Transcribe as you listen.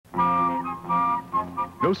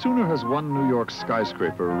No sooner has one New York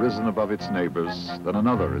skyscraper risen above its neighbors than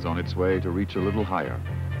another is on its way to reach a little higher.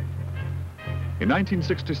 In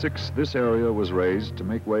 1966, this area was raised to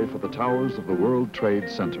make way for the towers of the World Trade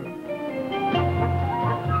Center.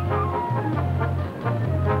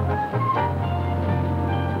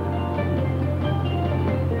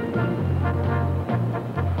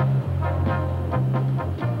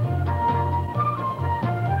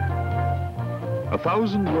 A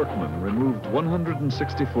 1,000 workmen removed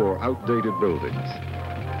 164 outdated buildings.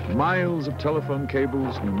 Miles of telephone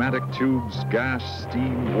cables, pneumatic tubes, gas,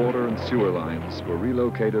 steam, water, and sewer lines were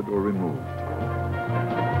relocated or removed.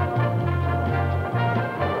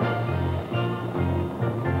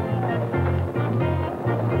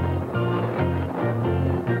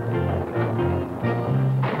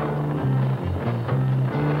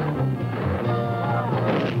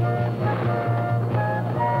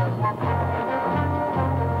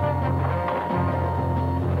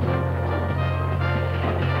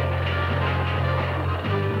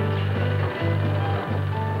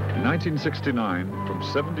 In 1969, from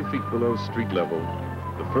 70 feet below street level,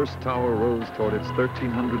 the first tower rose toward its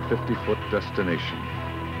 1,350-foot destination.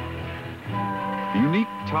 The unique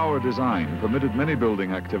tower design permitted many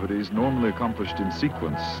building activities normally accomplished in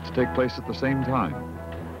sequence to take place at the same time.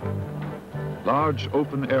 Large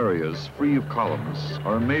open areas free of columns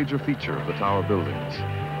are a major feature of the tower buildings.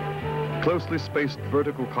 Closely spaced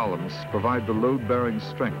vertical columns provide the load-bearing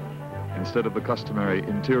strength instead of the customary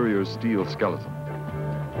interior steel skeleton.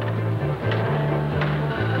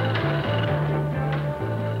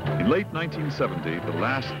 In late 1970, the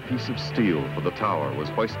last piece of steel for the tower was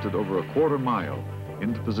hoisted over a quarter mile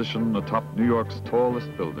into position atop New York's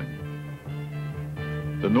tallest building.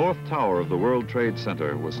 The North Tower of the World Trade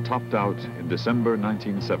Center was topped out in December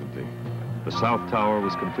 1970. The South Tower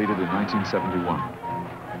was completed in 1971.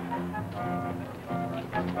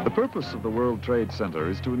 The purpose of the World Trade Center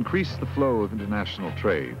is to increase the flow of international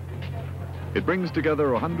trade. It brings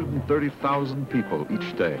together 130,000 people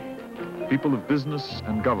each day, people of business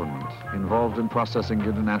and government involved in processing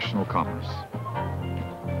international commerce.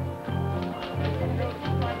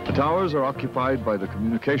 The towers are occupied by the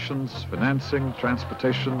communications, financing,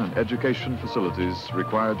 transportation, and education facilities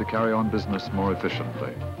required to carry on business more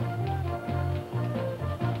efficiently.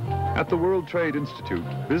 At the World Trade Institute,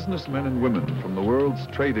 businessmen and women from the world's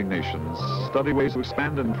trading nations study ways to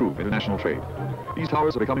expand and improve international trade. These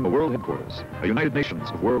towers are becoming the world headquarters, a United Nations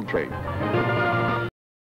of world trade.